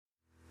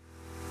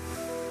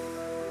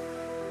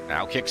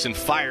Now kicks and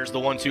fires the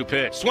 1-2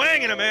 pitch.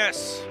 Swing and a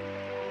miss.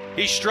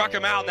 He struck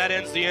him out, and that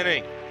ends the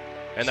inning.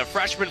 And the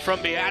freshman from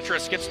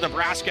Beatrice gets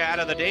Nebraska out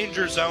of the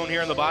danger zone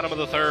here in the bottom of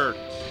the third.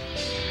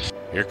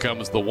 Here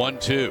comes the 1-2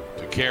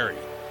 to Carey.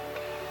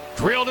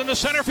 Drilled into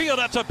center field.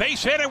 That's a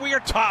base hit, and we are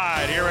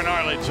tied here in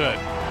Arlington.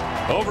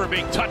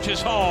 Overbeek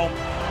touches home.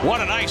 What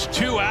a nice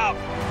two-out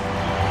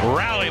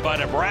rally by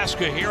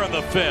Nebraska here in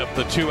the fifth.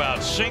 The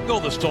two-out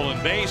single, the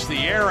stolen base, the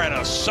error, and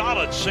a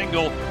solid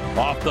single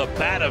off the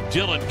bat of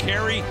Dylan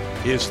Carey.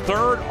 His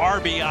third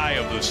RBI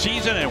of the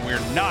season, and we're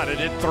knotted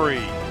at 3.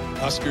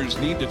 Huskers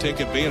need to take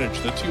advantage.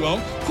 The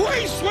 2-0.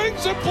 Gray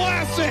swings and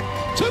blasts it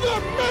to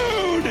the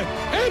moon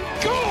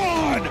and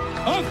gone.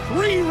 A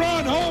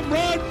 3-run home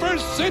run for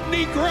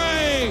Sidney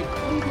Gray.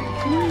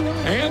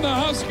 And the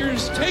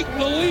Huskers take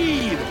the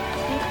lead.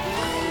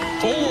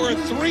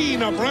 4-3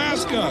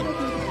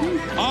 Nebraska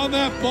on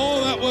that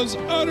ball that was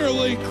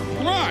utterly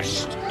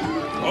crushed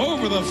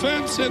over the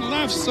fence in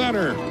left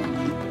center.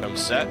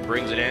 Set,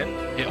 brings it in,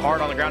 hit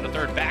hard on the ground to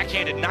third,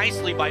 backhanded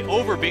nicely by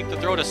Overbeek. The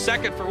throw to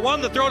second for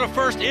one, the throw to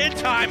first in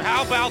time.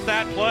 How about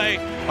that play?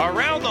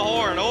 Around the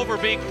horn,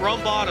 Overbeek,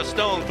 Brumbaugh to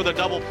Stone for the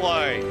double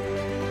play.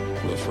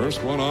 The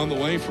first one on the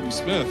way from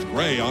Smith.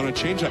 Gray on a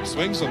changeup,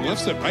 swings and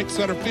lifts it right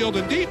center field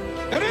and deep,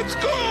 and it's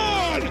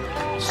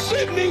gone!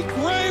 Sidney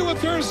Gray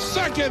with her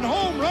second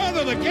home run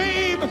of the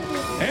game,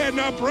 and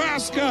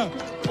Nebraska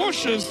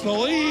pushes the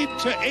lead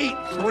to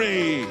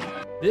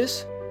 8-3.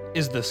 This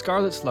is the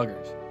Scarlet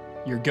Sluggers,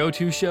 your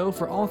go-to show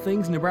for all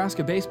things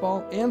Nebraska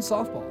baseball and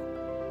softball.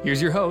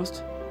 Here's your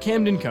host,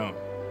 Camden Cohn.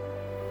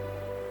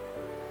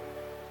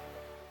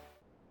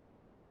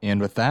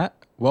 And with that,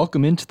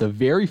 welcome into the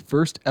very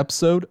first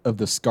episode of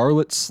the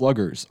Scarlet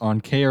Sluggers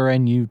on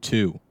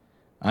KRNU2.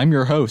 I'm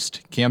your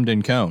host,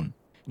 Camden Cohn,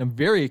 and I'm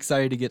very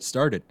excited to get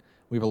started.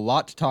 We have a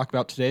lot to talk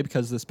about today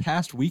because this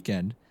past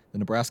weekend, the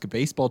Nebraska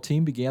baseball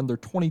team began their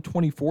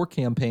 2024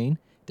 campaign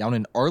down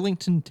in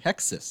Arlington,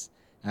 Texas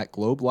at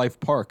Globe Life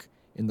Park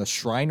in the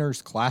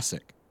Shriners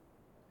Classic.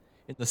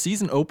 In the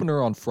season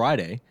opener on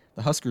Friday,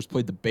 the Huskers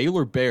played the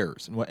Baylor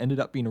Bears in what ended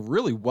up being a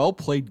really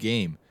well-played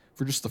game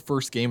for just the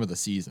first game of the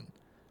season.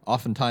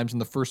 Oftentimes in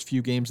the first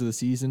few games of the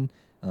season,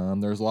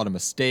 there's a lot of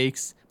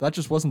mistakes, but that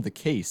just wasn't the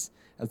case,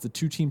 as the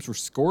two teams were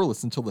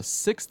scoreless until the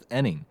 6th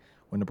inning,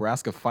 when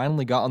Nebraska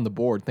finally got on the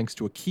board thanks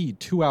to a key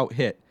 2-out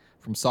hit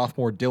from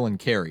sophomore Dylan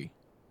Carey.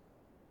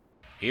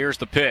 Here's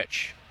the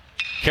pitch.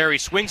 Carey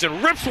swings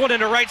and rips one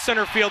into right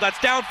center field. That's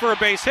down for a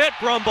base hit.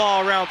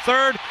 Brumbaugh around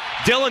third.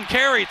 Dylan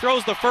Carey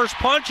throws the first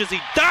punch as he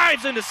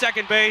dives into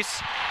second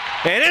base.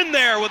 And in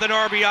there with an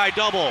RBI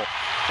double.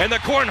 And the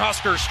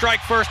Cornhuskers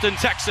strike first in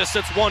Texas.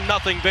 It's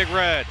 1-0 Big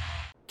Red.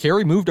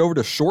 Carey moved over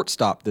to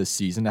shortstop this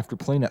season after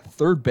playing at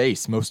third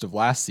base most of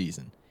last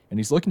season. And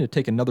he's looking to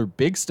take another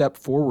big step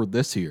forward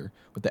this year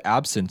with the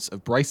absence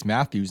of Bryce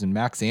Matthews and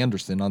Max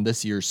Anderson on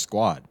this year's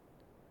squad.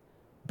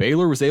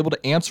 Baylor was able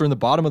to answer in the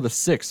bottom of the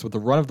 6th with a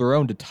run of their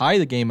own to tie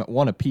the game at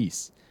 1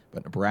 apiece,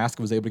 but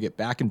Nebraska was able to get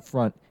back in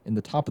front in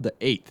the top of the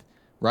 8th.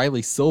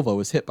 Riley Silva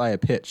was hit by a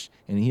pitch,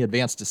 and he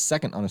advanced to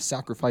second on a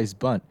sacrifice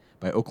bunt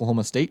by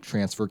Oklahoma State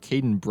transfer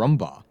Caden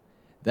Brumbaugh.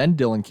 Then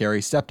Dylan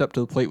Carey stepped up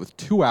to the plate with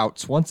 2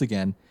 outs once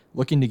again,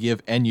 looking to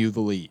give NU the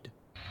lead.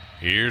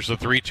 Here's the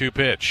 3-2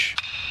 pitch.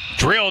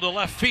 Drilled to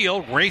left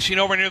field, racing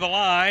over near the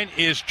line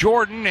is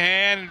Jordan,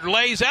 and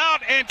lays out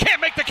and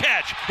can't make the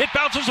catch. It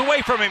bounces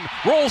away from him,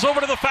 rolls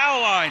over to the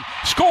foul line.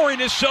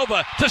 Scoring is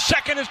Silva. To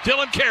second is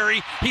Dylan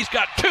Carey. He's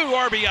got 2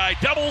 RBI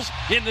doubles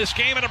in this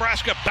game, and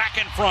Nebraska back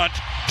in front,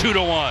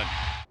 2-1.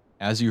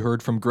 As you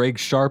heard from Greg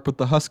Sharp with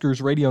the Huskers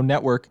Radio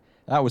Network,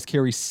 that was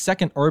Carey's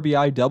second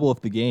RBI double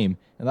of the game,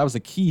 and that was a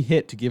key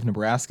hit to give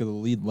Nebraska the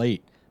lead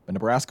late. But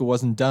Nebraska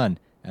wasn't done,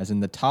 as in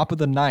the top of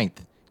the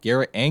 9th,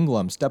 Garrett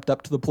Anglum stepped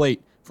up to the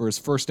plate for his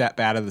first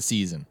at-bat of the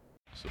season.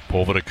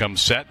 Sepulveda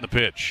comes set in the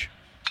pitch.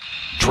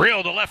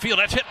 Drilled to left field.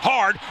 That's hit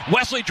hard.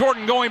 Wesley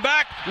Jordan going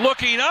back,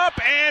 looking up,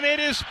 and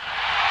it is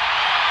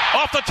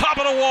off the top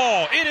of the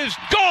wall. It is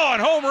gone.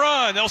 Home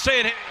run. They'll say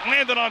it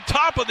landed on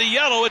top of the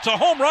yellow. It's a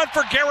home run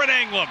for Garrett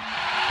Anglum.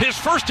 His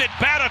first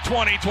at-bat of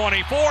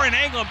 2024, and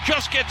Anglum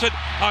just gets it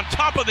on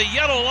top of the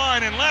yellow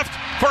line and left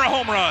for a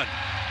home run.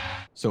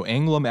 So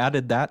Anglum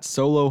added that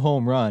solo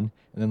home run,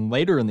 and then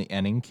later in the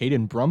inning,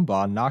 Caden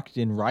Brumbaugh knocked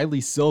in Riley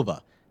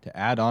Silva to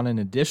add on an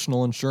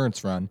additional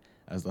insurance run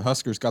as the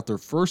Huskers got their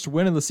first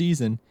win of the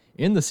season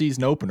in the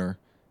season opener,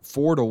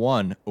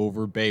 4-1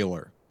 over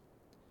Baylor.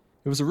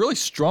 It was a really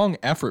strong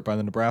effort by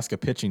the Nebraska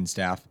pitching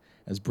staff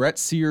as Brett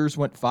Sears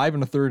went 5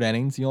 1/3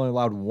 innings. He only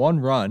allowed 1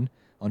 run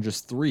on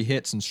just 3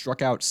 hits and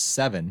struck out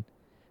 7.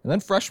 And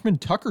then freshman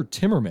Tucker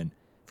Timmerman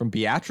from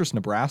Beatrice,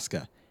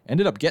 Nebraska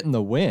ended up getting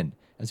the win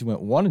as he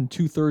went 1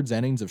 2/3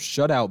 innings of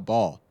shutout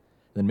ball.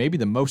 Then maybe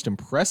the most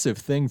impressive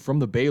thing from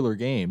the Baylor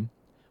game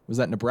was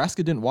that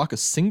Nebraska didn't walk a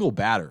single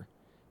batter.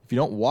 If you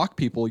don't walk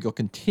people, you'll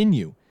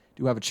continue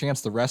to have a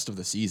chance the rest of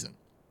the season.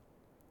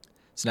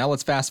 So now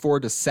let's fast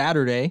forward to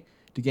Saturday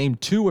to Game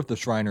 2 of the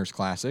Shriners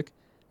Classic.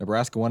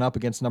 Nebraska went up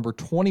against number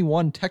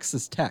 21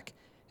 Texas Tech,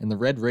 and the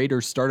Red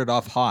Raiders started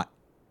off hot.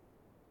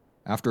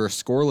 After a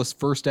scoreless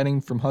first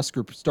inning from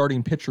Husker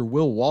starting pitcher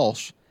Will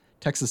Walsh,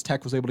 Texas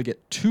Tech was able to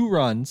get 2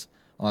 runs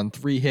on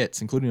 3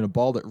 hits, including a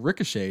ball that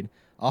ricocheted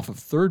off of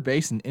third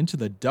base and into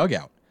the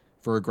dugout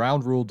for a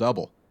ground rule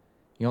double.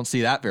 You don't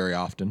see that very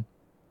often.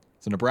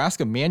 So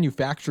Nebraska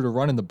manufactured a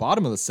run in the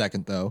bottom of the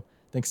second, though,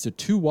 thanks to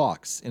 2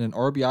 walks and an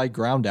RBI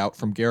ground out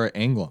from Garrett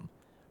Anglem.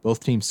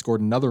 Both teams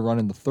scored another run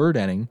in the third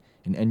inning,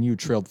 and NU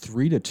trailed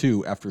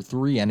 3-2 after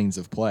 3 innings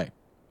of play.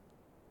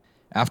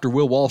 After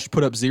Will Walsh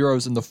put up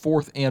zeros in the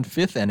 4th and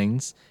 5th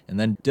innings, and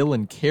then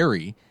Dylan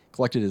Carey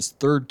collected his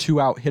third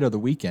 2-out hit of the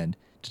weekend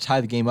to tie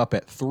the game up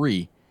at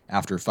 3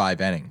 after 5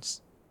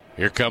 innings.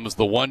 Here comes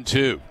the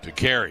 1-2 to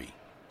Carey.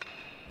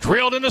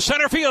 Drilled into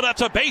center field.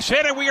 That's a base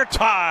hit, and we are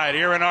tied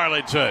here in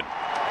Arlington.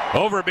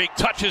 Overbeek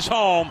touches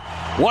home.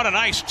 What a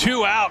nice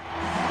 2-out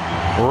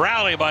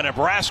rally by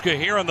Nebraska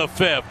here in the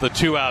 5th. The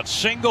 2-out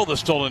single, the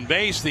stolen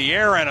base, the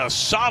error, and a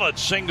solid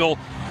single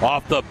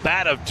off the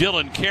bat of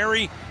Dylan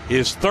Carey.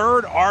 His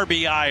 3rd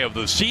RBI of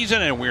the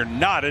season, and we're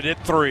knotted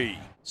at 3.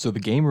 So the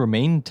game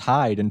remained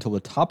tied until the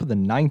top of the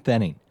 9th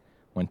inning,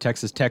 when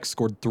Texas Tech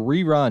scored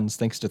 3 runs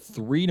thanks to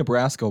 3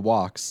 Nebraska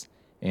walks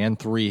and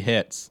 3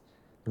 hits.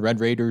 The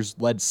Red Raiders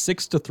led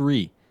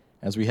 6-3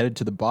 as we headed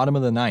to the bottom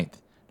of the 9th.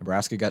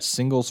 Nebraska got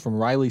singles from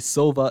Riley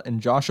Silva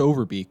and Josh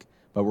Overbeek,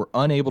 but were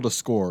unable to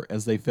score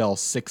as they fell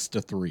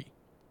 6-3.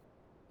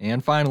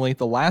 And finally,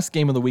 the last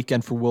game of the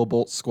weekend for Will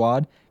Bolt's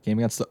squad came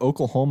against the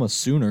Oklahoma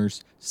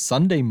Sooners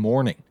Sunday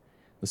morning.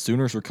 The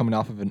Sooners were coming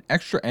off of an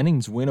extra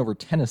innings win over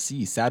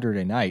Tennessee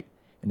Saturday night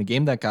in a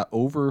game that got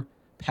over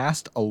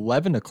past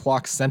 11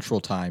 o'clock Central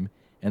Time,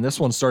 and this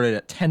one started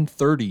at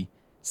 10:30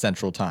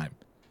 Central Time.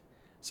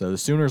 So the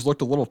Sooners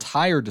looked a little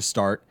tired to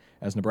start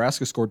as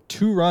Nebraska scored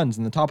 2 runs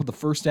in the top of the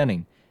first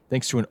inning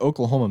thanks to an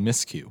Oklahoma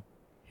miscue.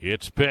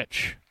 It's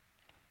pitch.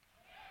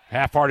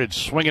 Half-hearted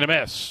swing and a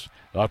miss.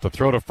 They'll have to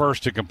throw to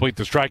first to complete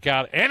the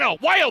strikeout. And a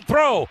wild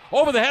throw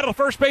over the head of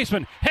the first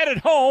baseman. Headed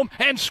home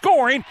and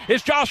scoring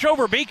is Josh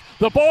Overbeek.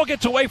 The ball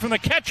gets away from the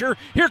catcher.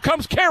 Here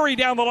comes Carey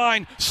down the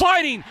line.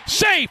 Sliding.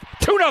 Safe.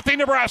 2-0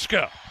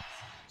 Nebraska.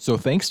 So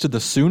thanks to the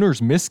Sooners'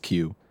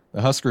 miscue,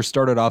 the Huskers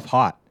started off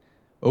hot.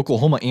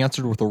 Oklahoma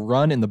answered with a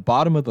run in the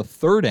bottom of the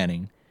 3rd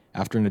inning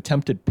after an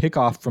attempted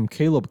pickoff from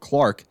Caleb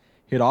Clark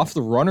hit off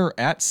the runner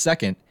at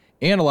second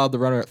and allowed the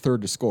runner at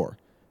third to score.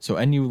 So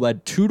NU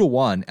led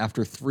 2-1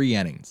 after 3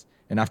 innings.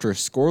 And after a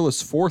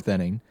scoreless 4th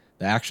inning,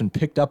 the action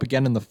picked up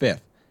again in the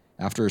 5th.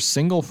 After a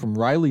single from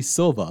Riley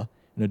Silva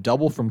and a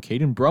double from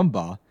Caden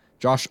Brumbaugh,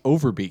 Josh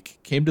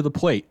Overbeek came to the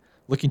plate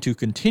looking to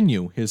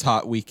continue his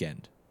hot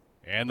weekend.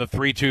 And the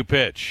 3-2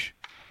 pitch.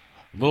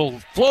 Little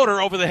floater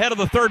over the head of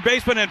the third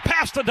baseman and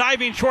past the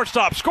diving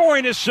shortstop.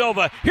 Scoring is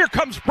Silva. Here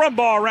comes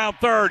Brumbaugh around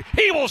third.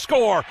 He will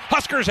score.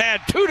 Huskers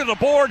add 2 to the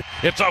board.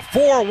 It's a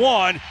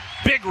 4-1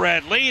 Big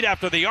Red lead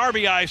after the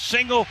RBI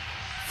single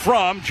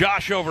from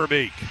Josh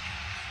Overbeek.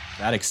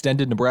 That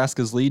extended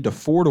Nebraska's lead to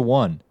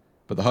 4-1,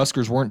 but the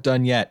Huskers weren't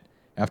done yet.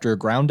 After a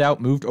ground out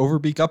moved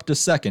Overbeek up to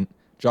second,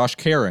 Josh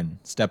Caron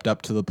stepped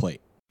up to the plate.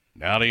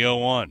 Now the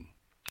 0-1.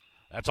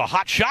 That's a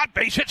hot shot.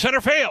 Base hit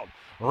center field.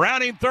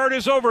 Rounding third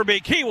is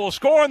Overbeek. He will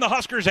score, and the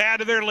Huskers add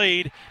to their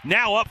lead.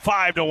 Now up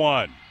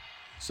 5-1.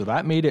 So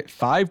that made it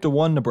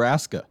 5-1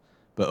 Nebraska,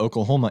 but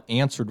Oklahoma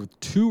answered with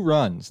 2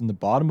 runs in the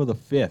bottom of the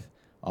 5th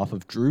off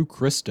of Drew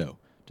Christo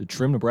to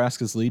trim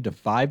Nebraska's lead to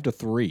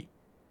 5-3.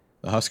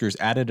 The Huskers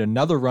added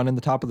another run in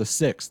the top of the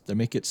 6th to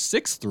make it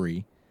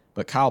 6-3,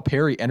 but Kyle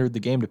Perry entered the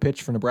game to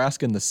pitch for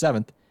Nebraska in the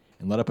 7th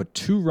and let up a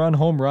 2-run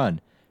home run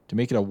to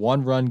make it a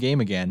 1-run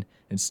game again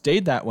and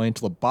stayed that way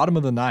until the bottom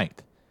of the 9th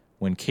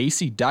when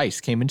Casey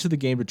Dice came into the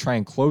game to try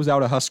and close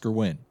out a Husker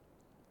win.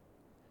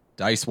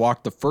 Dice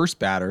walked the first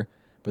batter,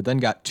 but then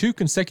got 2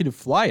 consecutive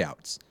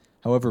flyouts.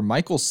 However,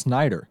 Michael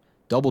Snyder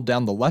doubled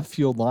down the left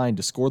field line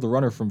to score the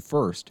runner from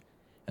first,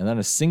 and then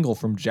a single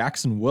from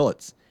Jackson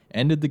Willits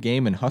ended the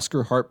game in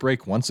Husker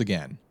heartbreak once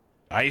again.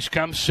 Ice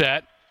comes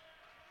set,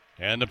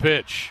 and the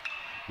pitch.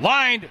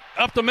 Lined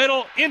up the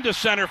middle into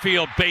center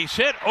field. Base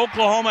hit.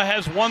 Oklahoma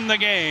has won the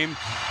game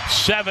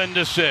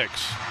 7-6.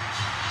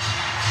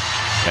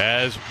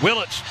 As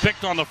Willits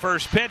picked on the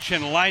first pitch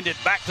and lined it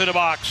back to the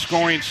box,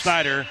 scoring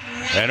Snyder.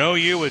 And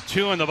OU with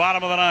 2 in the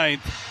bottom of the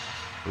 9th.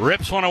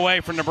 Rips one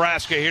away from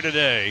Nebraska here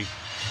today.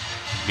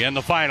 Again,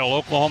 the final,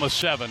 Oklahoma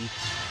 7,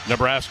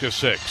 Nebraska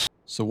 6.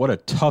 So what a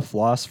tough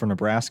loss for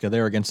Nebraska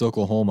there against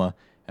Oklahoma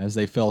as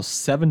they fell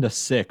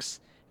 7-6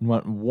 and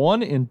went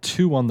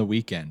 1-2 on the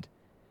weekend.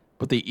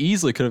 But they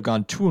easily could have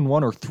gone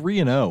 2-1 or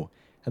 3-0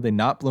 had they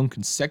not blown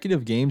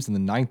consecutive games in the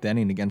 9th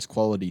inning against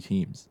quality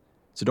teams.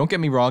 So don't get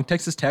me wrong,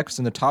 Texas Tech was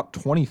in the top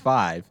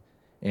 25,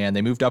 and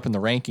they moved up in the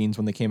rankings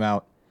when they came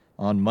out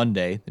on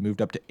Monday. They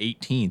moved up to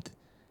 18th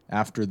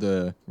after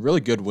the really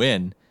good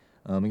win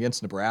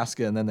against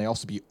Nebraska, and then they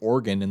also beat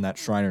Oregon in that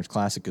Shriners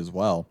Classic as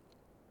well.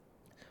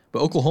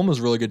 But Oklahoma's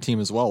a really good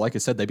team as well. Like I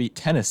said, they beat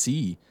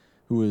Tennessee,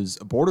 who was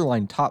a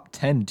borderline top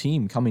 10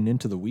 team coming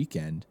into the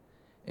weekend.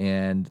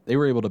 And they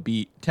were able to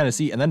beat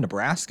Tennessee and then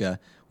Nebraska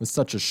with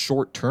such a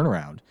short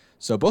turnaround.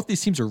 So both these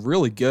teams are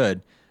really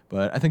good.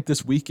 But I think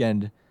this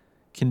weekend,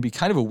 can be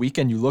kind of a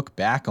weekend you look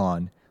back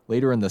on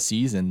later in the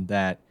season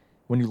that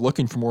when you're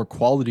looking for more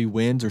quality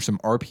wins or some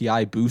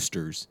RPI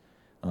boosters,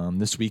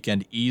 this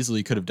weekend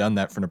easily could have done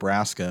that for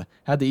Nebraska.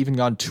 Had they even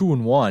gone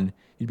 2-1,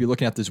 you'd be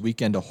looking at this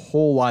weekend a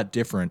whole lot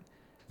different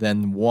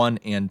than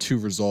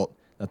 1-2 result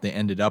that they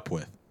ended up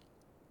with.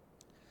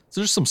 So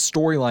there's some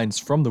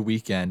storylines from the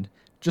weekend.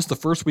 Just the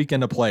first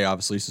weekend of play,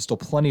 obviously, so still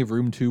plenty of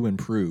room to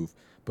improve.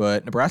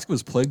 But Nebraska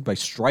was plagued by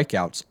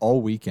strikeouts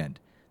all weekend.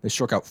 They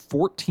struck out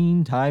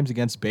 14 times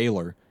against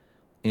Baylor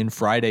in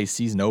Friday's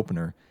season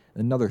opener,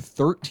 another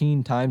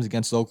 13 times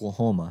against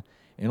Oklahoma,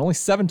 and only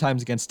 7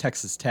 times against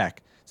Texas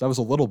Tech. So that was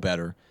a little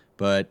better.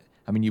 But,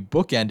 I mean, you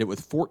bookend it with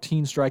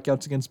 14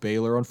 strikeouts against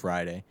Baylor on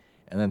Friday,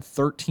 and then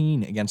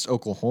 13 against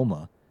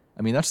Oklahoma.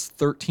 I mean, that's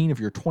 13 of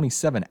your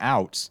 27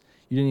 outs.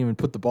 You didn't even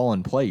put the ball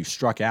in play. You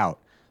struck out.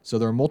 So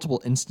there are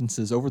multiple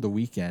instances over the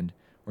weekend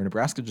where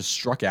Nebraska just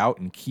struck out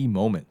in key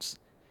moments.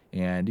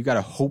 And you got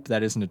to hope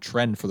that isn't a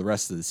trend for the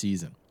rest of the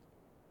season.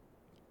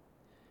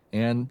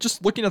 And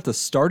just looking at the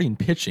starting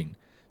pitching.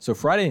 So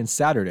Friday and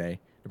Saturday,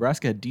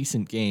 Nebraska had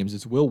decent games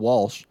as Will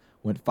Walsh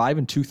went 5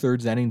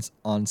 2/3 innings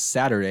on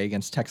Saturday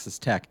against Texas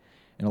Tech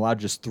and allowed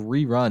just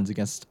 3 runs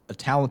against a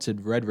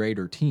talented Red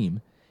Raider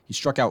team. He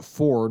struck out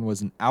 4 and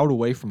was an out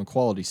away from a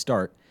quality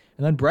start.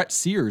 And then Brett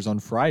Sears on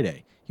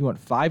Friday. He went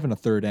 5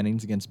 1/3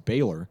 innings against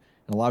Baylor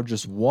and allowed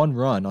just 1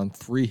 run on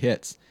 3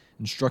 hits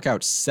and struck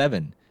out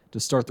 7 to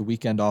start the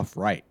weekend off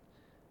right.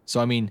 So,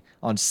 I mean,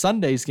 on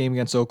Sunday's game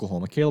against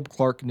Oklahoma, Caleb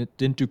Clark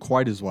didn't do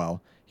quite as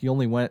well. He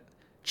only went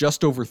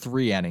just over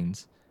 3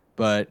 innings.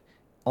 But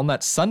on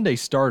that Sunday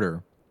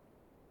starter,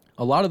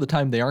 a lot of the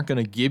time they aren't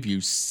going to give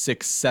you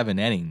 6, 7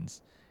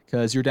 innings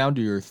because you're down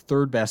to your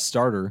third best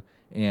starter,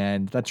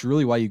 and that's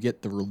really why you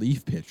get the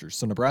relief pitchers.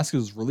 So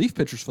Nebraska's relief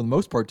pitchers, for the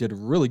most part, did a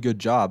really good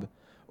job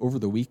over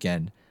the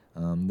weekend.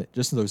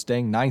 Just in those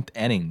dang 9th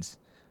innings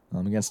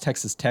against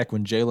Texas Tech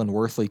when Jalen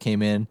Worthley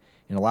came in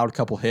and allowed a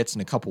couple hits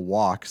and a couple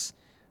walks.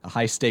 A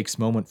high-stakes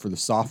moment for the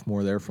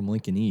sophomore there from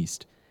Lincoln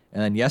East.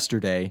 And then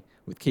yesterday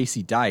with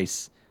Casey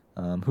Dice,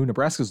 who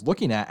Nebraska's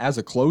looking at as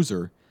a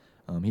closer,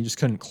 he just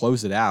couldn't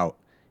close it out.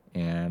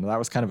 And that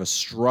was kind of a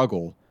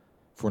struggle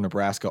for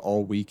Nebraska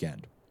all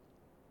weekend.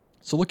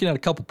 So looking at a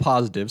couple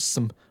positives,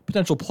 some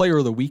potential player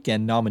of the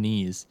weekend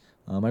nominees.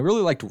 I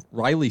really liked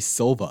Riley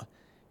Silva.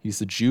 He's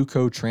the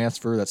JUCO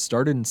transfer that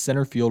started in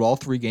center field all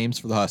 3 games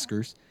for the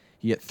Huskers.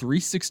 He hit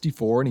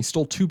 .364 and he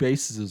stole 2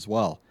 bases as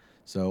well.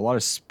 So a lot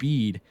of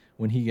speed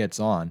when he gets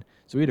on.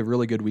 So he had a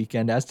really good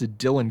weekend, as did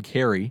Dylan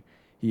Carey.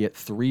 He hit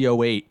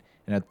 .308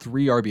 and had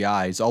 3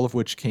 RBIs, all of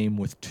which came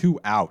with 2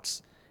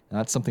 outs. And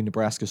that's something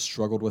Nebraska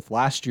struggled with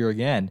last year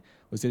again,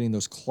 was getting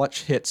those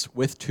clutch hits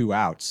with 2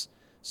 outs.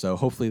 So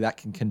hopefully that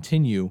can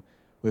continue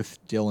with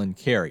Dylan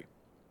Carey.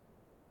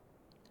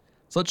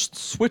 So let's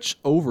switch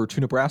over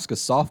to Nebraska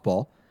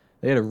Softball.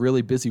 They had a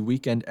really busy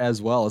weekend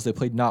as well, as they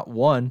played not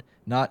 1,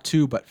 not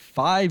 2, but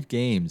 5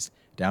 games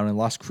down in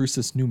Las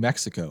Cruces, New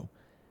Mexico.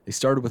 They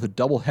started with a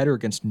doubleheader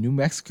against New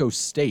Mexico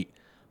State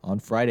on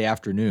Friday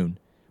afternoon.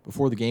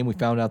 Before the game, we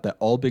found out that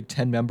all Big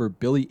Ten member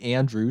Billy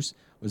Andrews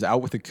was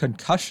out with a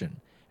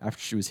concussion after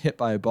she was hit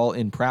by a ball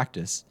in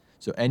practice.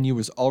 So NU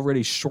was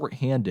already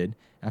shorthanded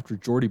after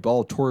Jordy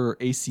Ball tore her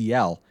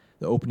ACL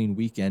the opening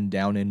weekend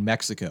down in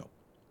Mexico.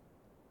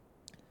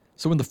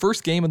 So in the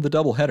first game of the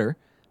doubleheader,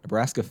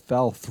 Nebraska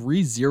fell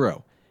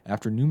 3-0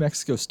 after New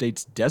Mexico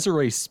State's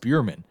Desiree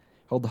Spearman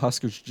held the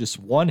Huskers to just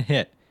 1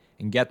 hit,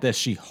 and get this,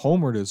 she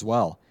homered as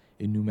well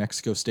in New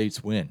Mexico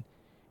State's win.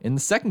 In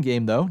the second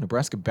game, though,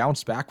 Nebraska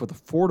bounced back with a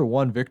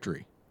 4-1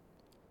 victory.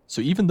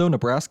 So even though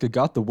Nebraska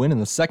got the win in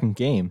the second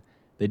game,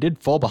 they did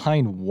fall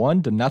behind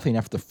 1-0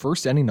 after the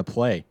first inning of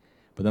play,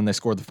 but then they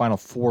scored the final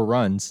 4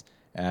 runs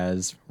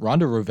as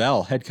Rhonda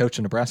Revelle, head coach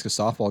of Nebraska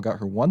Softball, got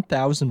her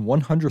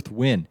 1,100th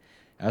win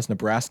as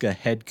Nebraska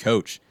head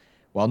coach,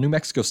 while New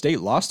Mexico State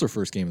lost their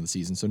first game of the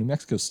season, so New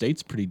Mexico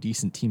State's a pretty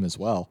decent team as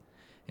well.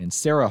 And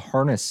Sarah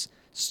Harness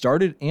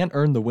started and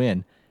earned the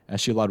win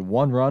as she allowed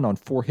 1 run on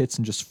 4 hits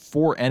in just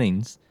 4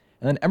 innings.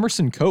 And then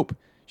Emerson Cope,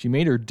 she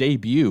made her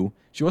debut.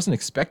 She wasn't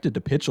expected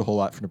to pitch a whole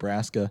lot for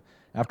Nebraska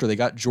after they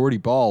got Jordy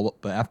Ball,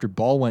 but after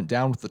Ball went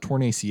down with the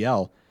torn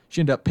ACL,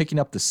 she ended up picking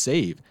up the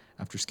save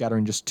after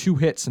scattering just 2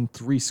 hits and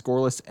 3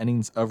 scoreless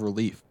innings of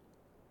relief.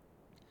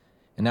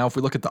 And now if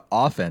we look at the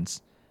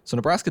offense, so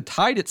Nebraska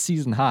tied its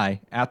season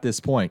high at this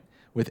point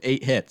with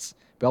 8 hits.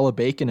 Bella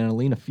Bacon and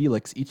Alina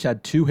Felix each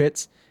had 2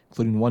 hits,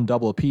 including 1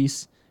 double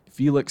apiece.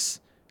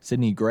 Felix,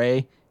 Sydney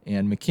Gray,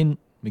 and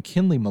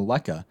McKinley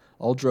Maleka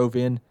all drove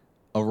in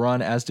a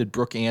run, as did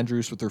Brooke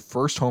Andrews with her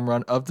first home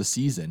run of the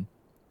season.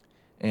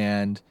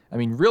 And, I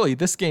mean, really,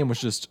 this game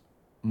was just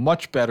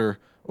much better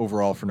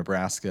overall for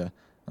Nebraska.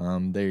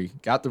 They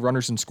got the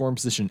runners in scoring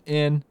position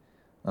in.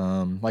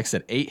 Like I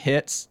said, 8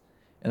 hits.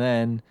 And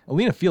then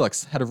Alina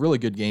Felix had a really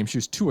good game. She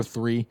was 2 of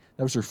 3.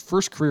 That was her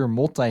first career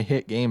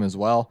multi-hit game as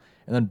well.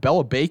 And then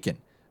Bella Bacon,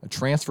 a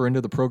transfer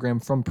into the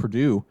program from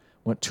Purdue,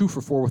 went 2 for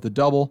 4 with a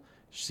double.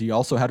 She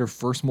also had her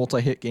first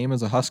multi-hit game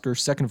as a Husker,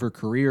 second of her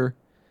career.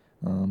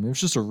 It was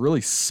just a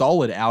really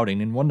solid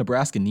outing and one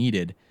Nebraska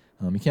needed.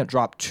 You can't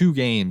drop 2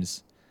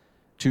 games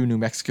to New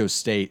Mexico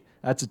State.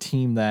 That's a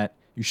team that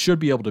you should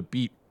be able to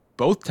beat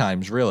both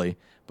times, really,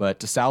 but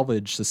to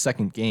salvage the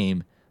second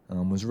game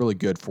was really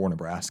good for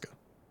Nebraska.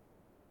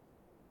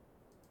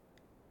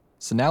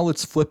 So now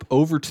let's flip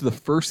over to the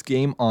first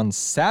game on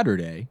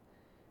Saturday,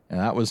 and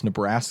that was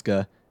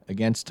Nebraska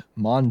against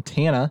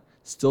Montana,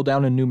 still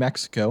down in New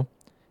Mexico,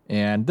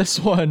 and this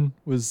one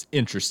was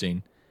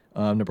interesting.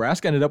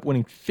 Nebraska ended up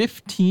winning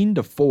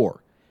 15-4,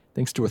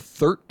 thanks to a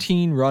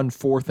 13-run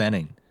fourth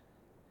inning.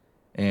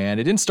 And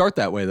it didn't start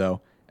that way,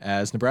 though,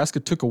 as Nebraska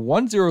took a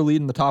 1-0 lead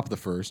in the top of the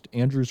first.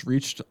 Andrews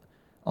reached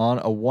on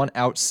a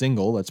 1-out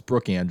single, that's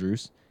Brooke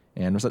Andrews,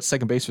 and was at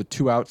second base with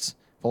 2 outs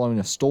following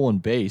a stolen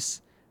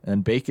base.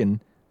 And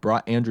Bacon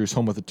brought Andrews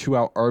home with a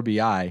 2-out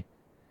RBI,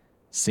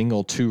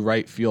 single to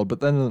right field. But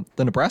then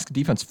the Nebraska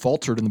defense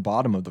faltered in the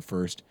bottom of the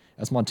first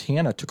as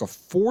Montana took a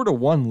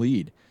 4-1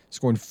 lead,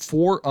 scoring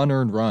 4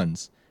 unearned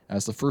runs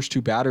as the first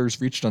 2 batters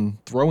reached on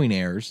throwing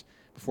errors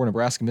before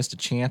Nebraska missed a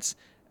chance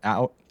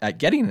out at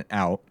getting an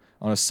out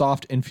on a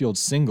soft infield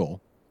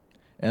single.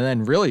 And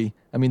then really,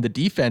 the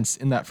defense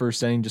in that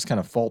first inning just kind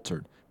of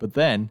faltered. But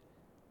then,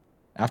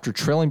 after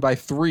trailing by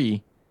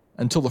 3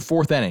 until the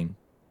fourth inning,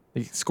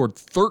 they scored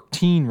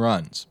 13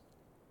 runs.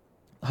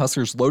 The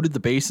Huskers loaded the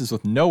bases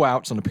with no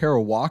outs on a pair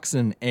of walks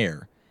and an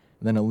error.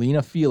 And then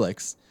Alina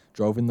Felix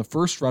drove in the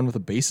first run with a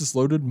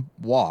bases-loaded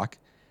walk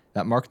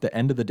that marked the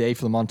end of the day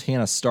for the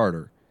Montana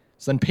starter.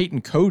 So then Peyton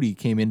Cody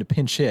came in to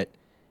pinch hit,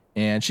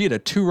 and she had a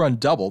 2-run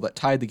double that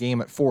tied the game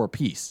at 4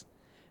 apiece.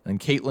 And then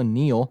Caitlin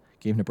Neal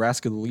gave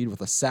Nebraska the lead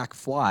with a sac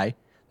fly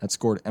that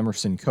scored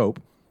Emerson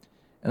Cope.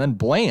 And then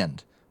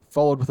Bland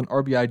followed with an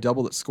RBI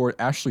double that scored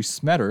Ashley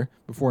Smetter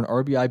before an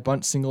RBI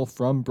bunt single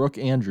from Brooke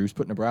Andrews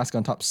put Nebraska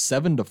on top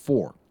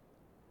 7-4.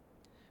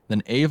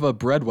 Then Ava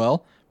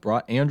Bredwell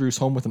brought Andrews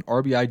home with an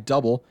RBI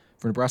double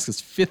for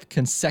Nebraska's 5th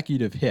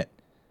consecutive hit.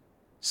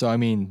 So,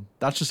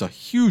 that's just a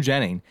huge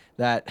inning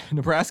that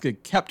Nebraska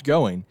kept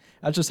going.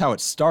 That's just how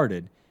it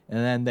started. And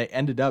then they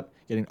ended up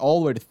getting all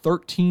the way to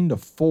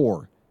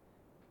 13-4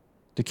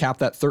 to cap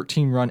that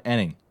 13-run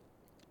inning.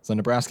 So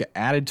Nebraska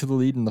added to the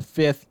lead in the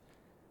 5th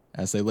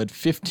as they led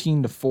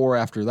 15-4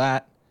 after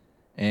that.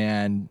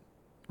 And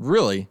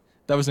really,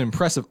 that was an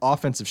impressive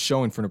offensive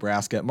showing for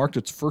Nebraska. It marked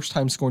its first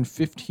time scoring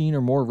 15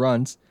 or more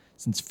runs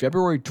since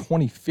February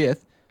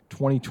 25th,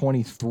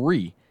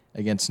 2023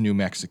 against New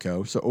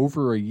Mexico. So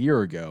over a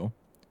year ago,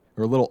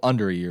 or a little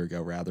under a year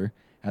ago, rather,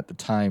 at the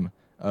time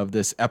of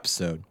this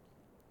episode.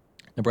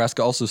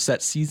 Nebraska also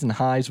set season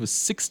highs with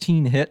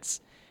 16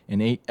 hits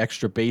and 8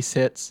 extra base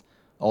hits.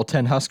 All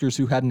 10 Huskers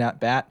who had an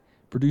at-bat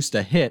produced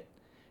a hit,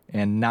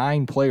 and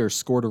 9 players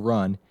scored a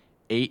run.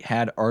 8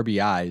 had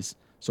RBIs.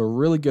 So a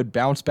really good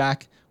bounce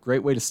back.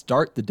 Great way to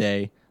start the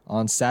day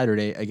on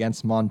Saturday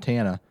against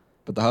Montana.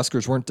 But the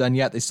Huskers weren't done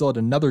yet. They still had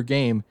another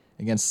game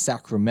against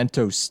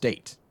Sacramento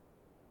State.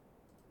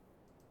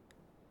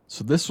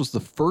 So this was the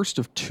first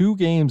of 2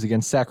 games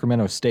against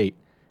Sacramento State,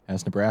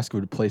 as Nebraska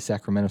would play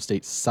Sacramento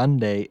State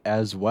Sunday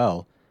as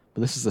well.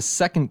 But this is the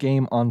second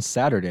game on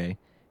Saturday,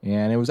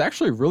 and it was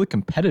actually a really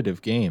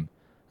competitive game.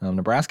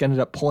 Nebraska ended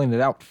up pulling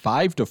it out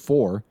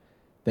 5-4,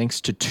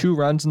 thanks to 2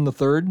 runs in the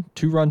third,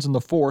 2 runs in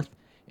the fourth,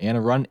 and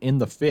a run in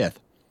the 5th.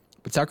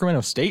 But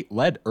Sacramento State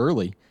led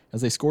early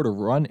as they scored a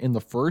run in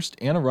the first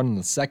and a run in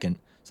the second.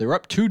 So they were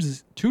up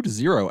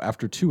 2-0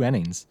 after 2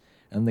 innings,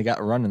 and they got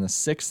a run in the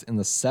 6th and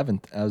the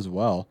 7th as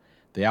well.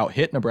 They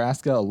out-hit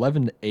Nebraska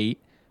 11-8.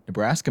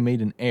 Nebraska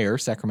made an error.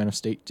 Sacramento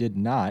State did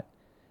not.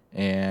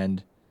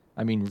 And,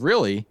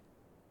 really,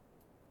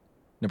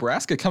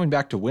 Nebraska coming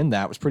back to win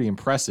that was pretty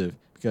impressive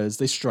because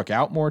they struck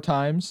out more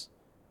times.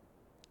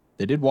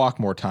 They did walk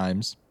more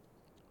times.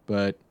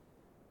 But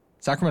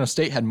Sacramento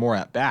State had more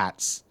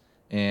at-bats.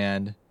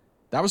 And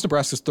that was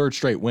Nebraska's 3rd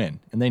straight win,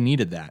 and they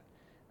needed that.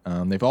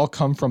 They've all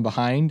come from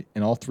behind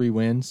in all 3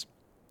 wins.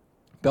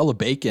 Bella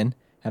Bacon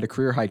had a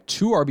career-high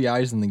 2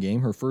 RBIs in the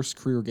game, her first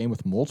career game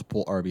with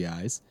multiple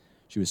RBIs.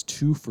 She was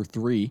 2 for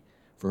 3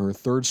 for her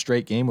 3rd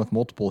straight game with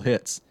multiple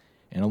hits.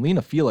 And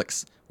Alina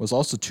Felix was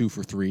also 2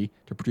 for 3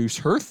 to produce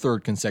her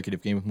 3rd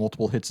consecutive game with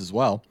multiple hits as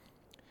well.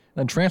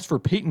 Then transfer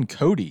Peyton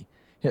Cody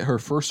hit her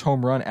first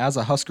home run as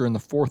a Husker in the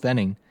 4th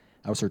inning.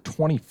 That was her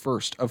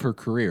 21st of her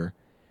career.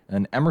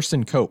 And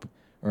Emerson Cope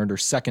earned her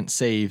 2nd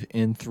save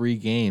in 3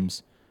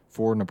 games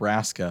for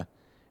Nebraska.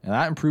 And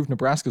that improved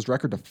Nebraska's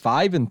record to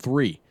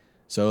 5-3.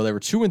 So they were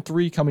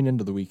 2-3 coming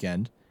into the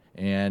weekend,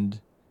 and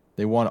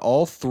they won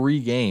all 3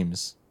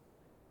 games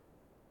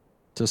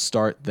to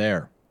start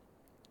there.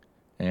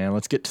 And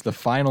let's get to the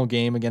final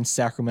game against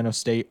Sacramento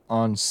State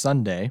on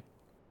Sunday.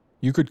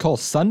 You could call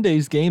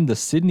Sunday's game the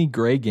Sydney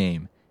Gray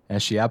game,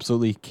 as she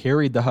absolutely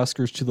carried the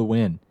Huskers to the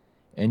win.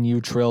 NU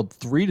trailed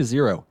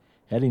 3-0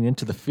 heading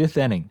into the 5th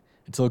inning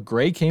until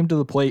Gray came to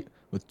the plate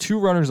with 2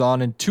 runners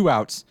on and 2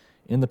 outs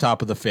in the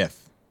top of the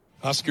 5th.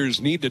 Huskers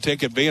need to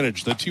take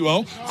advantage. The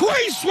 2-0.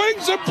 Gray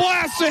swings and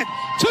blasts it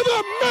to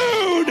the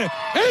moon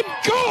and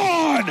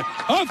gone.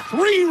 A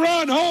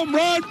 3-run home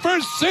run for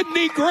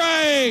Sydney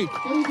Gray.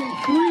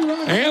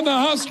 And the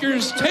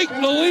Huskers take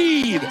the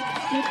lead.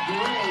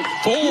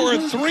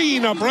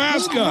 4-3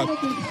 Nebraska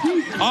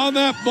on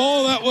that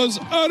ball that was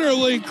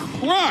utterly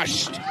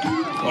crushed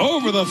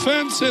over the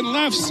fence in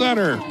left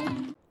center.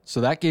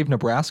 So that gave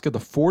Nebraska the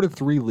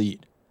 4-3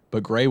 lead.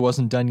 But Gray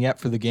wasn't done yet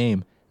for the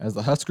game, as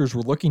the Huskers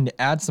were looking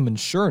to add some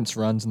insurance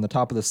runs in the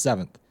top of the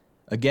 7th.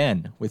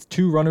 Again, with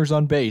 2 runners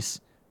on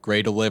base,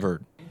 Gray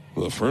delivered.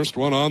 The first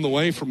one on the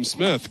way from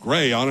Smith.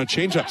 Gray on a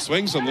changeup,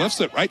 swings and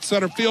lifts it right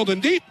center field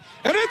and deep,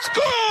 and it's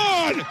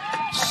gone!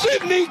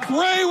 Sydney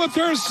Gray with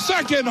her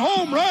second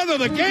home run of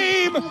the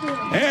game,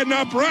 and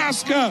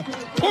Nebraska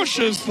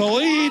pushes the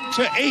lead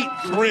to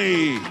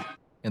 8-3.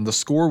 And the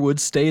score would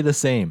stay the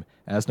same,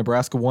 as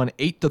Nebraska won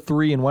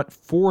 8-3 and went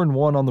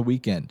 4-1 on the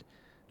weekend.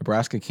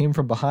 Nebraska came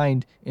from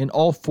behind in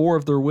all 4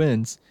 of their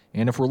wins,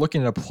 and if we're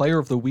looking at a player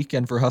of the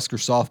weekend for Husker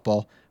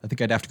Softball, I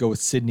think I'd have to go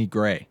with Sydney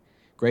Gray.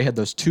 Gray had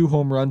those 2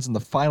 home runs in the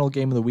final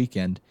game of the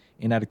weekend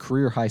and had a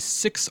career-high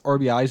 6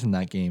 RBIs in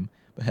that game,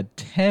 but had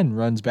 10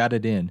 runs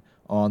batted in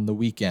on the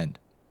weekend.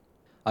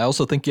 I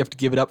also think you have to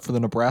give it up for the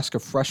Nebraska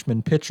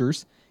freshman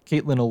pitchers,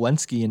 Caitlin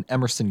Olensky and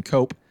Emerson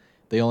Cope.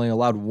 They only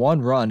allowed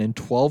 1 run in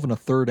 12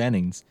 1/3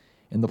 innings,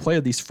 and the play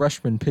of these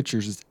freshman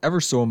pitchers is ever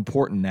so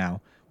important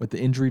now with the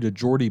injury to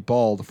Jordy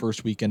Ball the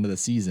first weekend of the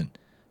season.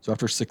 So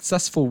after a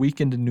successful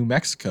weekend in New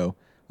Mexico,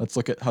 let's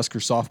look at Husker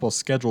Softball's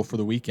schedule for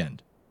the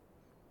weekend.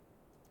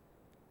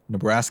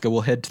 Nebraska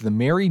will head to the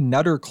Mary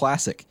Nutter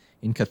Classic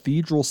in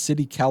Cathedral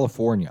City,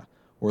 California,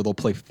 where they'll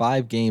play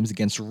 5 games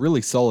against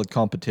really solid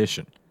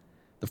competition.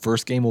 The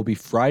first game will be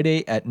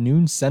Friday at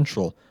noon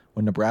Central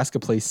when Nebraska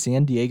plays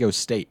San Diego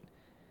State.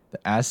 The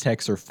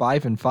Aztecs are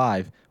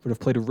 5-5, but have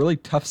played a really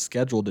tough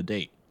schedule to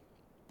date.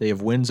 They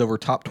have wins over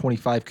top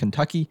 25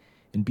 Kentucky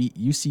and beat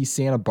UC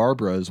Santa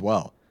Barbara as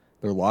well.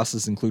 Their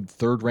losses include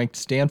 3rd-ranked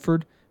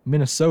Stanford,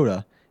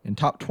 Minnesota, and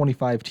top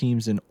 25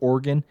 teams in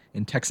Oregon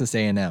and Texas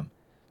A&M.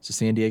 So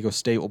San Diego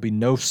State will be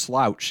no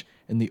slouch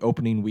in the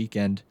opening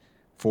weekend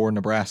for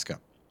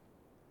Nebraska.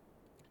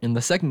 In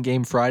the second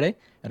game Friday,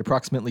 at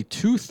approximately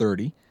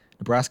 2:30,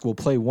 Nebraska will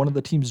play one of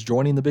the teams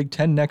joining the Big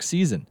Ten next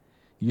season,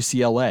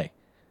 UCLA.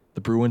 The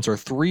Bruins are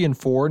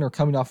 3-4 and are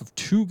coming off of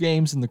 2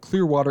 games in the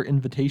Clearwater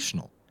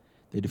Invitational.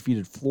 They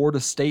defeated Florida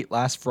State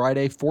last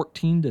Friday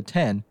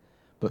 14-10,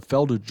 but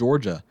fell to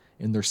Georgia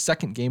in their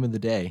second game of the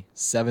day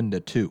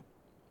 7-2.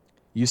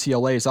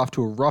 UCLA is off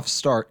to a rough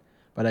start,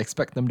 but I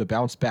expect them to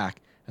bounce back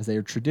as they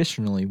are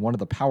traditionally one of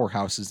the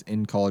powerhouses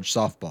in college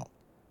softball.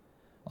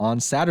 On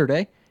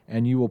Saturday,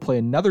 NU will play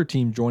another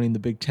team joining the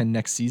Big Ten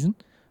next season,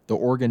 the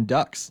Oregon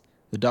Ducks.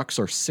 The Ducks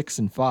are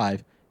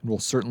 6-5 and will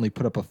certainly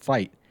put up a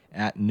fight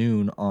at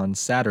noon on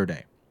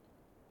Saturday.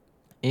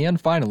 And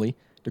finally,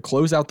 to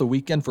close out the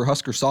weekend for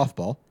Husker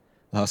Softball,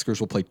 the Huskers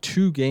will play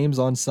 2 games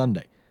on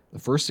Sunday, the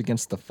first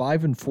against the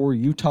 5-4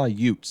 Utah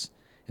Utes,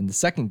 and the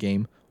second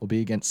game will be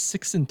against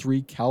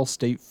 6-3 Cal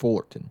State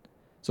Fullerton.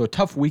 So a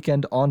tough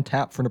weekend on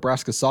tap for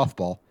Nebraska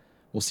Softball.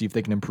 We'll see if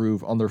they can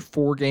improve on their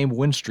 4-game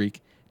win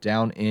streak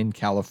down in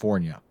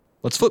California.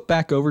 Let's flip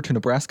back over to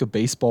Nebraska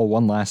Baseball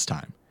one last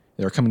time.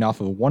 They are coming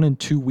off of a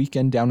 1-2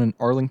 weekend down in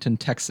Arlington,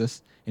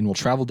 Texas, and will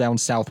travel down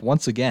south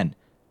once again,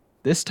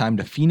 this time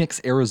to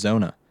Phoenix,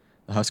 Arizona.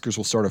 The Huskers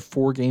will start a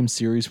 4-game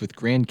series with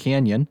Grand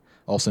Canyon,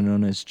 also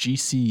known as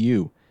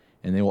GCU,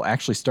 and they will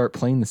actually start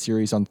playing the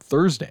series on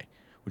Thursday,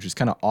 which is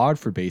kind of odd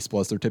for baseball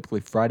as they're typically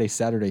Friday,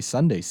 Saturday,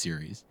 Sunday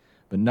series.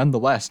 But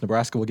nonetheless,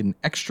 Nebraska will get an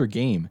extra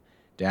game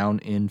down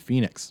in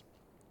Phoenix.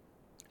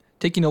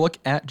 Taking a look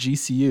at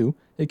GCU,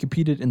 they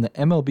competed in the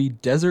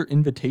MLB Desert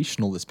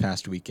Invitational this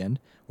past weekend,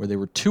 where they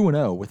were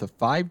 2-0 with a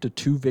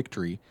 5-2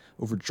 victory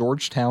over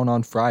Georgetown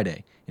on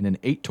Friday and an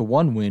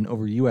 8-1 win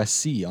over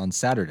USC on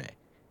Saturday.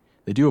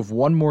 They do have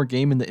one more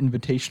game in the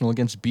Invitational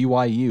against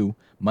BYU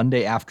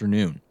Monday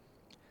afternoon.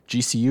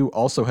 GCU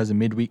also has a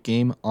midweek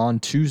game on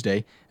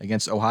Tuesday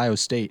against Ohio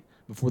State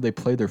before they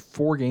play their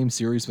 4-game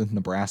series with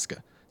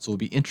Nebraska. So it'll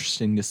be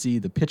interesting to see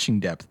the pitching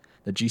depth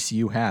that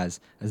GCU has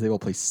as they will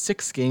play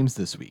 6 games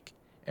this week,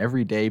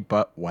 every day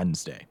but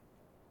Wednesday.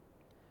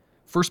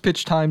 First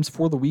pitch times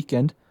for the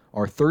weekend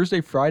are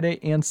Thursday, Friday,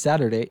 and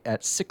Saturday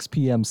at 6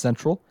 p.m.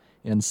 Central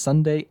and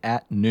Sunday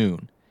at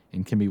noon,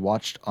 and can be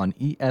watched on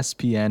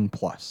ESPN+.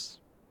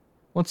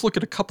 Let's look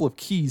at a couple of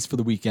keys for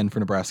the weekend for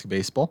Nebraska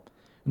Baseball.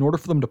 In order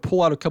for them to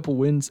pull out a couple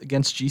wins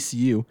against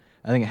GCU,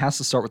 I think it has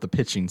to start with the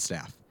pitching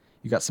staff.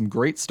 You got some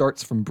great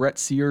starts from Brett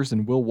Sears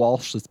and Will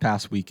Walsh this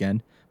past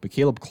weekend, but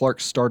Caleb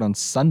Clark's start on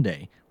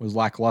Sunday was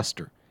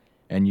lackluster.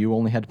 And you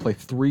only had to play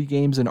 3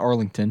 games in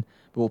Arlington,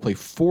 but will play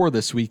 4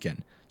 this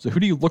weekend. So who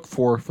do you look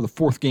for the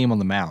 4th game on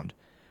the mound?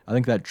 I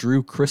think that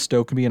Drew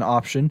Christo can be an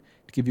option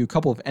to give you a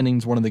couple of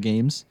innings one of the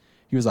games.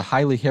 He was a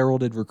highly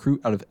heralded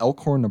recruit out of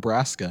Elkhorn,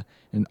 Nebraska,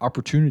 and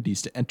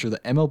opportunities to enter the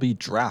MLB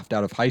draft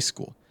out of high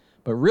school,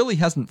 but really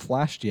hasn't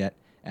flashed yet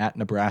at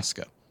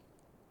Nebraska.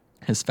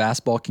 His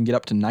fastball can get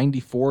up to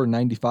 94 or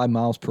 95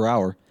 miles per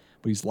hour,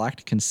 but he's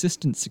lacked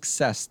consistent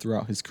success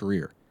throughout his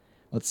career.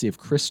 Let's see if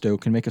Christo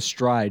can make a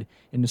stride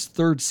in his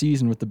 3rd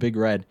season with the Big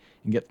Red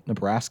and get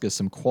Nebraska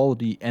some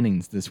quality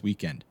innings this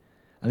weekend.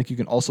 I think you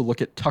can also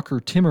look at Tucker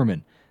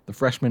Timmerman, the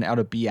freshman out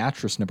of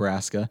Beatrice,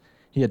 Nebraska,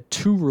 He had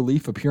 2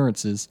 relief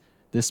appearances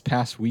this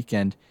past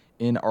weekend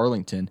in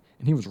Arlington,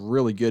 and he was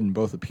really good in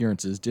both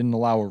appearances, didn't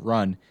allow a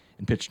run,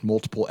 and pitched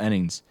multiple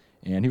innings.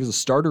 And he was a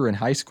starter in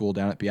high school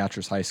down at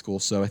Beatrice High School,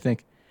 so I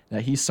think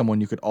that he's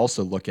someone you could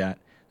also look at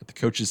that the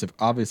coaches have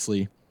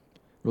obviously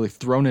really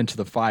thrown into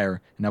the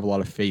fire and have a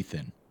lot of faith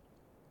in.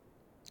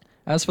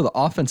 As for the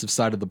offensive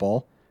side of the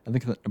ball, I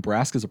think that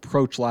Nebraska's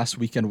approach last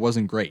weekend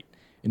wasn't great.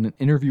 In an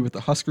interview with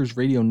the Huskers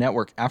radio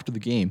network after the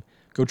game,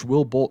 Coach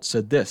Will Bolt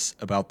said this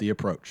about the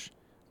approach.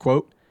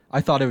 Quote,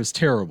 "I thought it was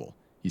terrible,"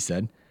 he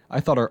said. "I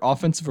thought our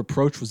offensive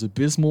approach was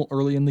abysmal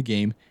early in the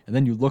game, and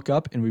then you look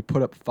up and we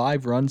put up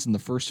 5 runs in the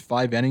first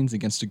 5 innings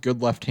against a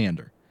good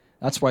left-hander.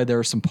 That's why there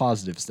are some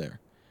positives there.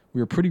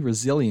 We were pretty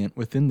resilient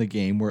within the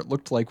game where it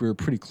looked like we were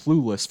pretty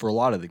clueless for a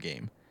lot of the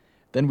game.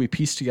 Then we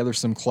pieced together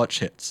some clutch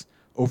hits.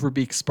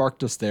 Overbeek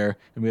sparked us there,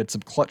 and we had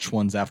some clutch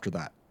ones after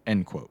that."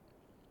 End quote.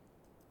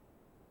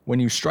 When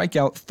you strike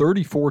out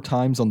 34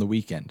 times on the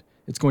weekend,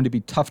 it's going to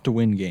be tough to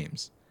win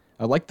games.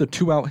 I like the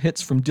 2-out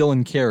hits from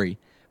Dylan Carey,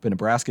 but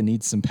Nebraska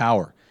needs some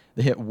power.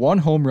 They hit 1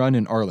 home run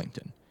in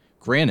Arlington.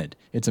 Granted,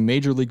 it's a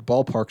major league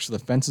ballpark, so the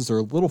fences are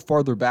a little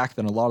farther back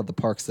than a lot of the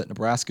parks that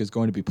Nebraska is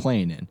going to be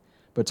playing in,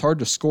 but it's hard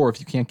to score if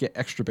you can't get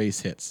extra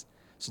base hits.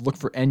 So look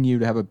for NU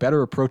to have a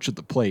better approach at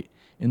the plate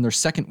in their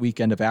second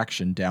weekend of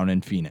action down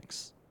in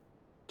Phoenix.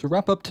 To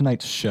wrap up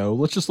tonight's show,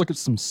 let's just look at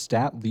some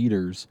stat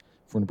leaders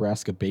for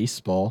Nebraska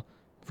Baseball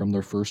from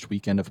their first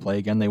weekend of play.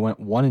 Again, they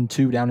went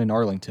 1-2 down in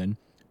Arlington,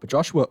 but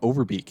Joshua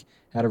Overbeek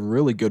had a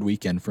really good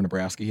weekend for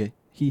Nebraska.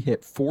 He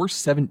hit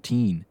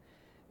 .417,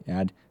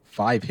 had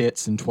 5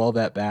 hits and 12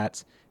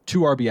 at-bats,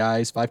 2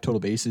 RBIs, 5 total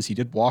bases. He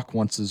did walk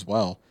once as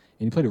well,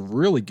 and he played a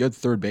really good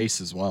third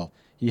base as well.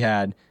 He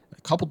had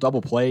a couple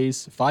double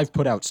plays, 5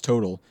 putouts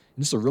total,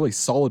 and just a really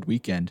solid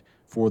weekend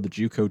for the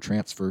JUCO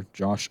transfer,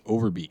 Josh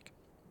Overbeek.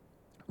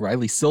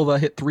 Riley Silva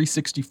hit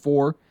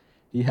 .364.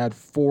 He had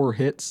 4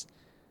 hits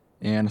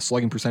and a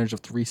slugging percentage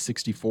of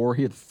 .364.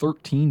 He had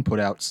 13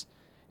 putouts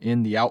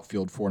in the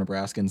outfield for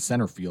Nebraska and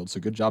center field, so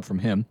good job from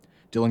him.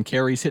 Dylan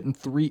Carey's hitting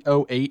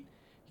 .308.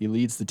 He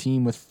leads the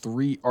team with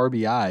 3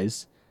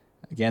 RBIs.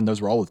 Again,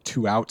 those were all with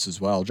 2 outs as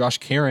well. Josh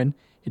Caron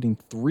hitting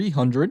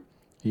 .300.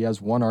 He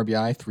has 1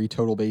 RBI, 3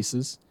 total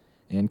bases.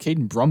 And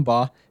Caden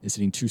Brumbaugh is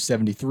hitting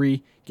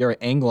 .273. Garrett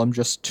Anglem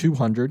just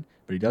 .200,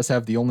 but he does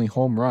have the only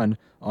home run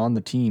on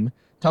the team.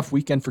 Tough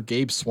weekend for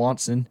Gabe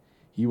Swanson.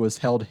 He was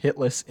held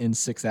hitless in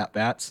 6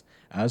 at-bats,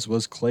 as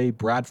was Clay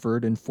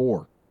Bradford in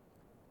 4.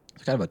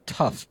 It's kind of a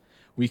tough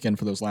weekend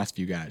for those last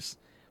few guys.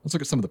 Let's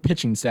look at some of the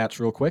pitching stats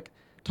real quick.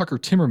 Tucker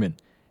Timmerman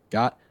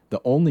got the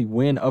only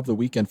win of the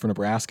weekend for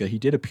Nebraska. He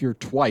did appear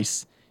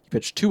twice. He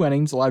pitched 2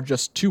 innings, allowed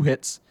just 2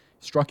 hits,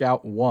 struck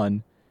out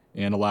 1,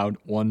 and allowed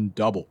 1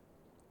 double.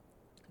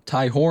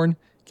 Ty Horn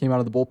came out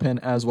of the bullpen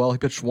as well. He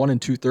pitched 1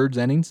 2/3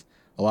 innings,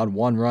 allowed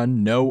 1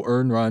 run, no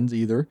earned runs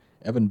either.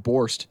 Evan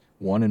Borst,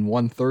 1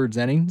 1/3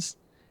 innings,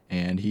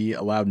 and he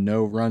allowed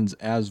no runs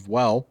as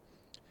well.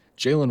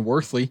 Jalen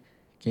Worthley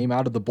came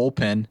out of the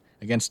bullpen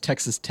against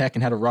Texas Tech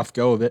and had a rough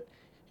go of it.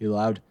 He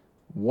allowed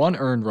 1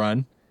 earned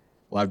run,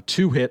 allowed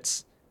 2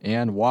 hits,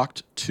 and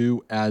walked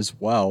 2 as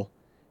well.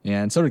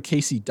 And so did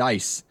Casey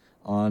Dice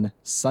on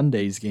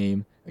Sunday's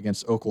game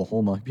against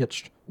Oklahoma. He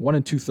pitched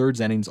 1 2/3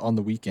 innings on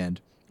the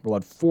weekend,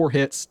 allowed 4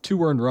 hits,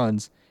 2 earned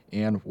runs,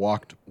 and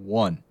walked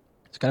 1.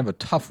 It's kind of a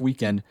tough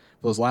weekend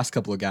for those last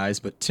couple of guys,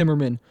 but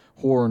Timmerman,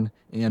 Horn,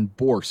 and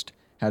Borst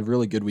had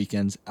really good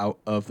weekends out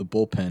of the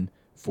bullpen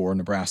for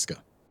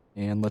Nebraska.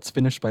 And let's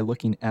finish by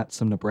looking at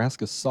some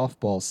Nebraska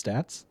softball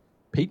stats.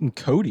 Peyton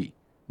Cody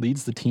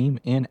leads the team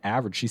in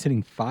average. She's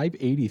hitting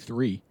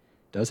 .583.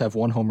 Does have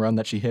 1 home run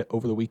that she hit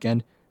over the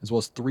weekend, as well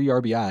as 3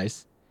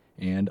 RBIs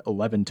and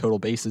 11 total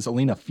bases.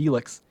 Alina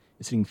Felix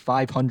is hitting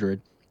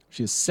 .500.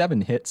 She has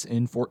 7 hits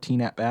in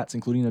 14 at-bats,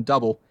 including a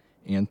double,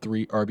 and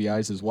 3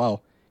 RBIs as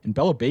well. And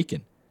Bella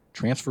Bacon,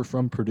 transfer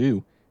from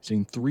Purdue, is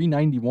hitting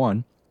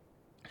 .391.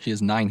 She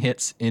has 9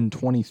 hits in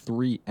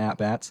 23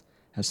 at-bats,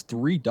 has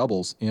 3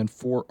 doubles and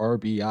 4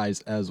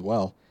 RBIs as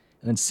well.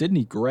 And then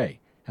Sydney Gray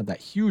had that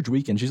huge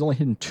weekend. She's only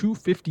hitting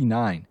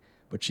 .259,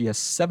 but she has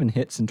 7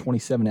 hits in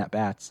 27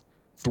 at-bats,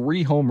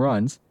 3 home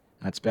runs,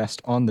 that's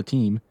best on the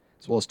team,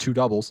 as well as 2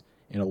 doubles,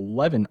 and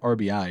 11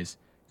 RBIs,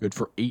 good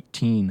for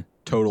 18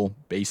 total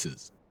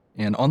bases.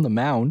 And on the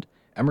mound,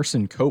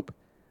 Emerson Cope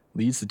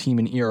leads the team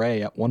in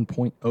ERA at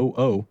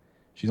 1.00.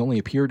 She's only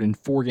appeared in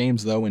 4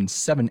 games, though, in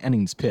 7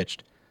 innings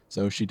pitched,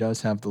 so she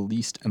does have the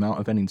least amount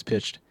of innings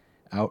pitched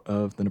out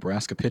of the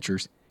Nebraska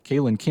pitchers.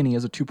 Kaylin Kinney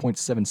has a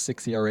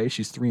 2.76 ERA.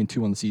 She's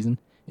 3-2 on the season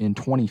in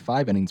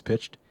 25 innings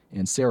pitched,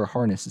 and Sarah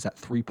Harness is at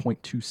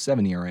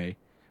 3.27 ERA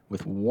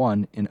with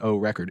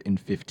 1-0 record in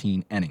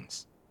 15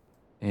 innings.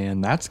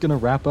 And that's going to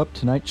wrap up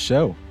tonight's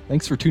show.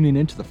 Thanks for tuning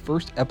in to the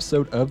first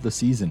episode of the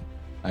season.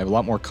 I have a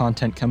lot more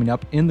content coming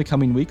up in the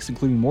coming weeks,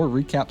 including more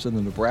recaps of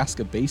the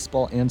Nebraska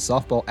baseball and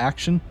softball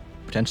action,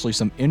 potentially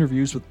some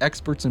interviews with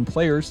experts and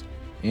players,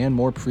 and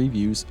more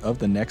previews of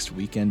the next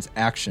weekend's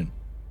action.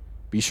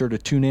 Be sure to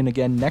tune in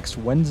again next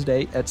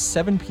Wednesday at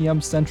 7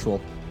 p.m.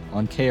 Central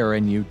on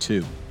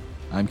KRNU2.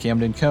 I'm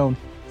Camden Cohn.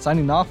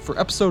 signing off for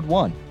episode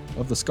 1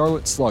 of the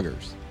Scarlet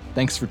Sluggers.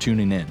 Thanks for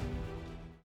tuning in.